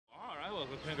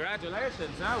Congratulations.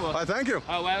 Well, thank you.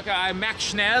 Welcome. I'm Max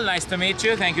Schnell. Nice to meet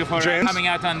you. Thank you for coming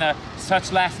out on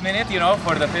such last minute, you know,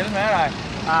 for the film. I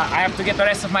have to get the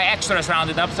rest of my extras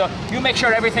rounded up, so you make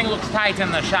sure everything looks tight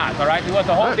in the shot, all right? We want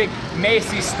the whole big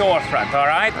Macy's storefront, all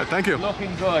right? Thank you.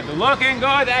 Looking good. Looking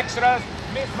good, extras.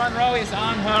 Miss Monroe is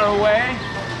on her way.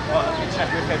 Well, let me check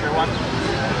your favorite one.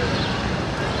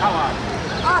 How are you?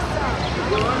 Awesome.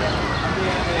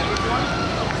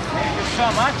 Thank you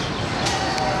so much.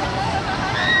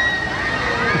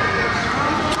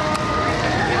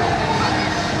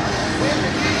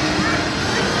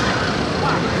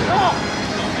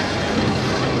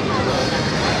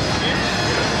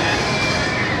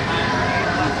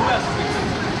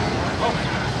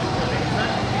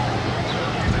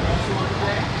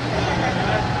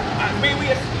 May we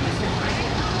I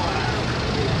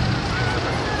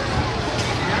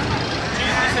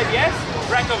said yes?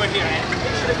 Right over here. And make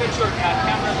sure to get your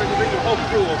camera to bring your whole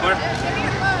crew over.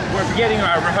 We're beginning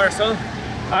our rehearsal.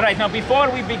 All right, now before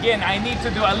we begin, I need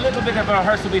to do a little bit of a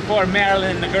rehearsal before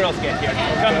Marilyn and the girls get here.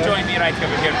 Come join me right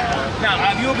over here.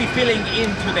 Now, you'll be filling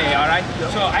in today, all right?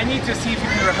 So I need to see if you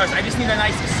can rehearse. I just need a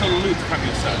nice salute from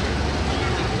you, sir.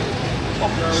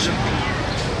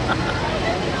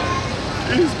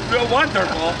 He's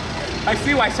wonderful. I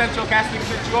see why Central Casting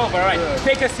sent you over. All right,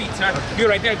 take a seat, sir. You're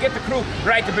right there. Get the crew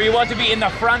right there. You want to be in the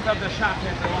front of the shot,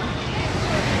 everyone.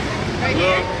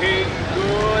 Looking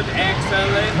good,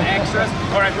 excellent, extras.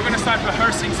 All right, we're going to start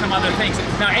rehearsing some other things.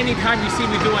 Now, anytime you see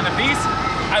me do one of these,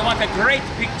 I want a great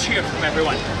big cheer from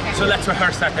everyone. So let's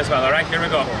rehearse that as well, all right? Here we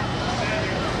go.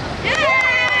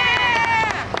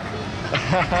 Yeah!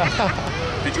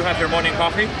 Did you have your morning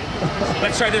coffee?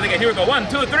 Let's try this again. Here we go. 1,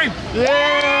 2, 3.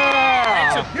 Yeah!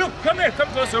 Excellent. You, come here, come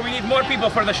closer. We need more people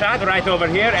for the shot right over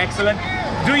here. Excellent.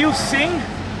 Do you sing?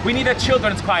 We need a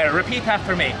children's choir. Repeat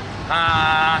after me.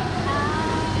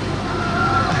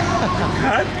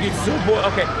 It's so boring.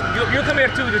 Okay, you come here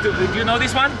too. Do you know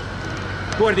this one?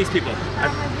 Who are these people?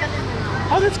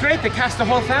 Oh, that's great. They cast the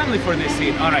whole family for this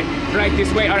scene. All right, right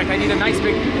this way. All right, I need a nice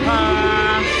big.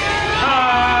 Oh,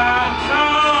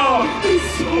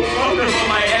 it's so wonderful,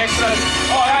 my extras.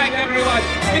 All right, everyone.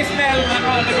 Miss Marilyn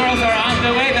Monroe and the girls are on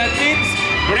the way. That means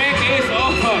break is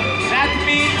over. That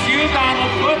means you,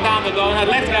 Donald, put down the donut.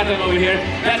 Let's get them over here.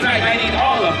 That's right. I need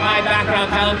all of my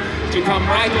background talent to come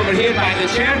right over here by the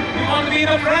chair. You want to be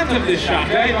in the front of this shot,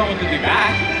 right? You don't want to be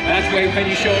back. That's why when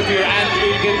you show it to your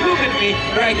Andrew, you can look at me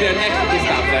right there next to the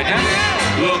stop sign, yeah?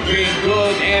 Looking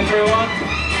good, everyone.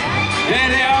 There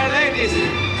they are, ladies.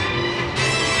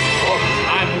 Oh,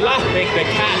 I'm loving the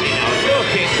candy now.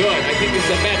 Looking good. I think this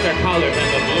is a better color than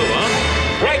the blue, huh?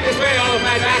 Right this way, all of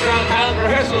my background talent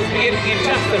rehearsals beginning in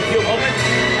just a few moments.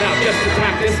 Now, just to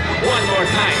practice one more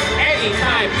time.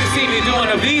 Anytime you see me do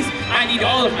one of these, I need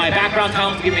all of my background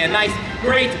talent to give me a nice,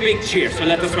 great big cheer. So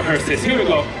let us rehearse this. Here we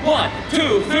go. 1,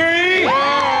 2, 3.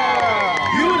 Yeah!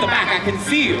 You in the back, I can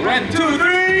see you. 1, 2,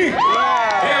 3.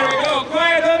 Yeah! Here we go.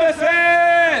 Quiet on the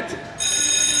set.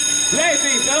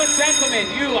 Ladies and gentlemen,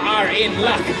 you are in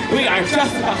luck. We are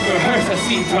just about to rehearse a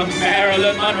scene from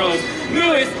Marilyn Monroe's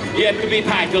newest, yet to be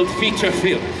titled feature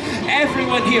film.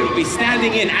 Everyone here will be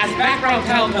standing in as background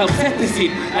talent help set the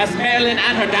scene as Marilyn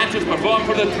and her dancers perform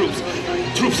for the troops.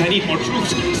 Troops, I need more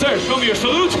troops. Sir, show me your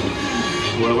salute.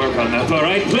 We'll work on that, all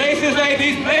right? Places,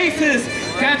 ladies, places.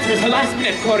 Dancers, a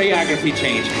last-minute choreography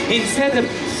change. Instead of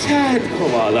sad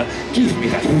koala, give me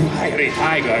that fiery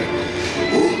tiger.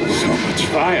 Ooh, so much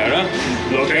fire, huh?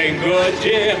 Looking good,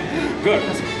 Jim.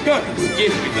 Girls,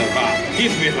 give me the rock,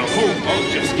 give me the hoop. Oh,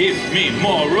 just give me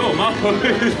more room, huh?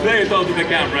 Say it all to the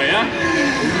camera, yeah?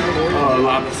 Oh,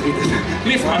 love, sweetest.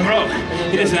 Miss Monroe,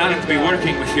 it is an honor to be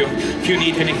working with you. If you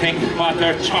need anything,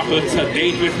 butter, chocolates, a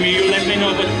date with me, you let me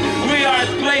know. But we are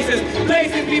places,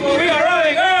 people, we are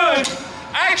rolling on!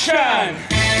 Action!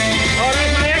 All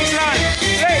right, my action!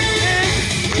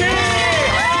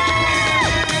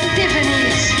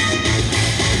 Tiffany's.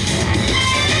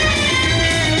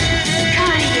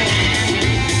 Cartier.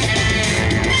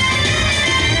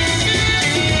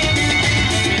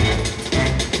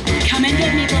 Come and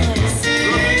get me, boys.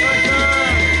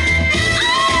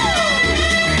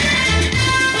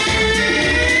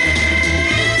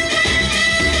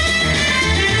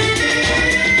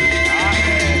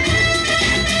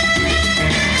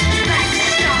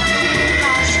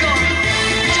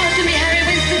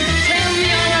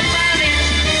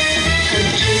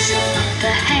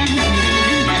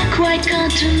 Quite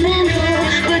continental,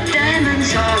 but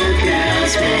diamonds are a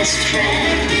girl's best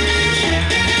friend.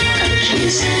 A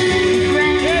kiss and a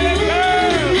ring.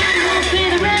 I'll be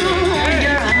the rebel on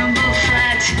your humble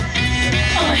flat,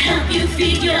 or help you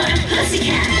feed your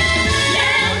pussycat.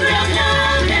 Never know.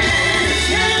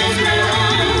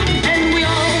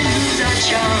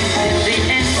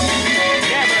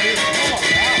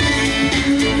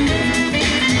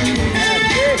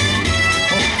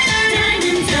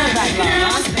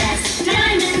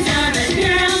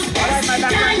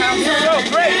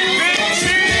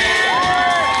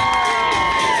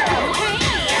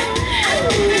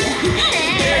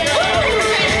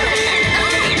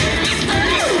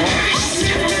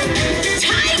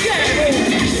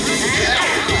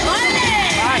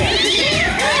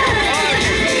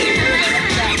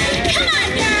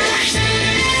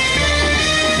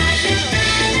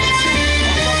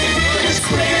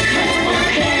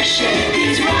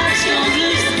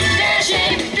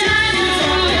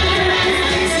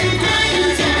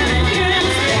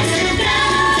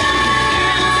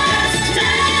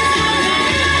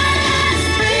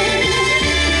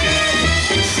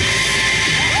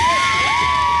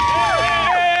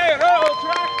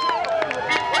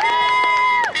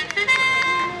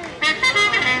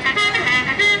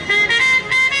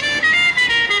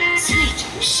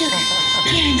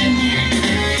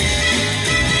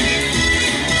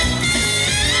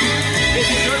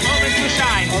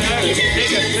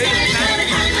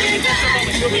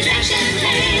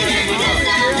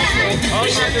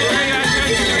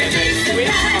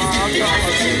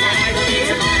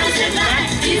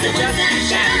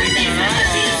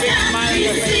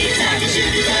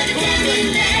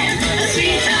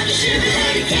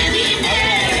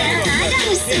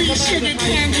 Sweet sugar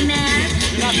candy man.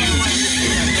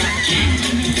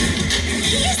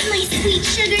 Here's my sweet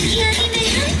sugar candy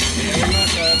man.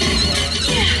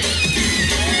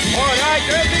 All right,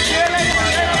 good to see you, ladies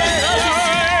and gentlemen.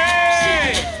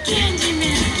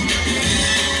 Candyman.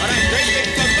 All right, great big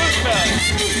sambuca.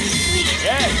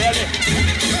 Yeah, Daddy.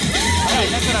 All right,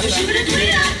 that's what I'm saying.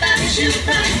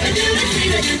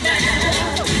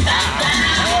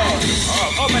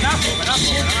 Open up. There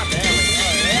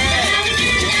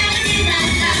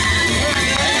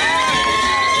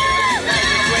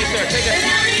we go. Take a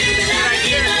right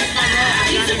here.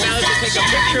 Johnny Mallett to take a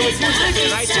picture with you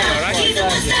right there, all right? He's a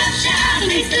one-stop shop,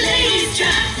 makes the ladies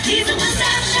drop. He's a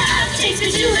one-stop shop, takes me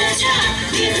to a shop.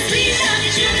 He's a sweet talking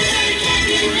sugar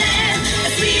candy man. A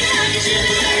sweet talking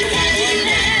sugar candy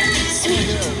man.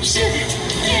 Sweet sugar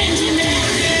candy man.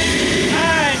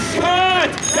 And cut!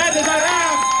 That is a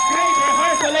wrap! Great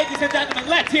rehearsal, ladies and gentlemen.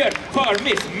 Let's hear for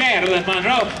Miss Marilyn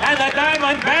Monroe and the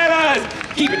Diamond Bellas.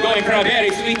 Keep it going for a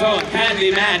very sweet-toned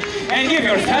Candyman. And give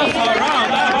yourself a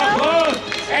round of applause.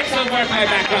 Excellent work, my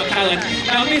background talent.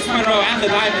 Now, Miss Monroe and the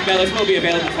Diamond Bellas will be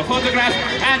available for photographs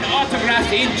and autographs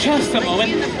in just a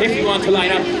moment. If you want to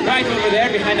line up right over there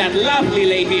behind that lovely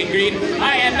lady in green.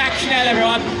 I am Max Schnell,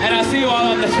 everyone, and I'll see you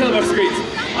all on the silver screens.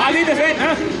 I'll leave this in,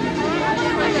 huh?